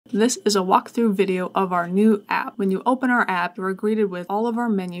This is a walkthrough video of our new app. When you open our app, you are greeted with all of our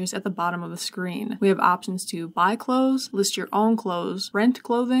menus at the bottom of the screen. We have options to buy clothes, list your own clothes, rent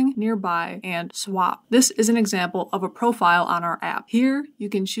clothing, nearby, and swap. This is an example of a profile on our app. Here, you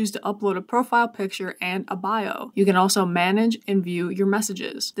can choose to upload a profile picture and a bio. You can also manage and view your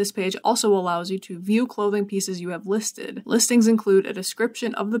messages. This page also allows you to view clothing pieces you have listed. Listings include a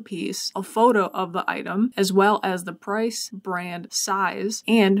description of the piece, a photo of the item, as well as the price, brand, size,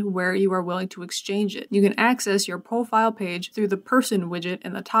 and where you are willing to exchange it. You can access your profile page through the person widget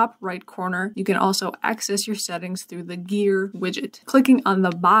in the top right corner. You can also access your settings through the gear widget. Clicking on the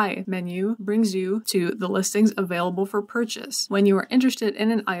buy menu brings you to the listings available for purchase. When you are interested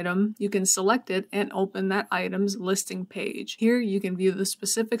in an item, you can select it and open that item's listing page. Here you can view the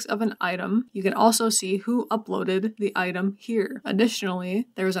specifics of an item. You can also see who uploaded the item here. Additionally,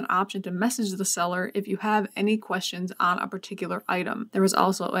 there is an option to message the seller if you have any questions on a particular item. There is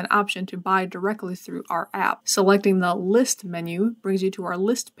also an option to buy directly through our app. Selecting the list menu brings you to our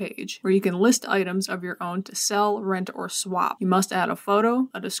list page, where you can list items of your own to sell, rent, or swap. You must add a photo,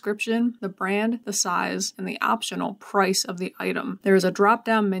 a description, the brand, the size, and the optional price of the item. There is a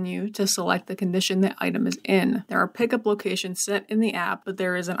drop-down menu to select the condition the item is in. There are pickup locations set in the app, but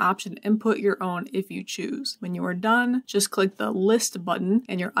there is an option to input your own if you choose. When you are done, just click the list button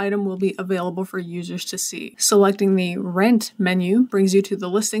and your item will be available for users to see. Selecting the rent menu brings you to the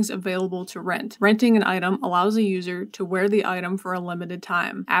listings available to rent. Renting an item allows a user to wear the item for a limited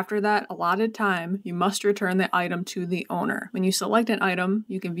time. After that allotted time, you must return the item to the owner. When you select an item,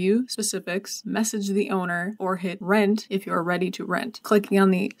 you can view specifics, message the owner, or hit rent if you are ready to rent. Clicking on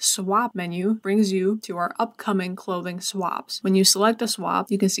the swap menu brings you to our upcoming clothing swaps. When you select a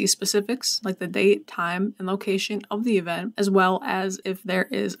swap, you can see specifics like the date, time, and location of the event, as well as if there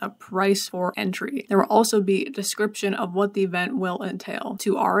is a price for entry. There will also be a description of what the event will entail.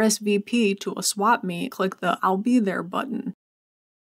 To RSVP to a swap meet, click the I'll be there button.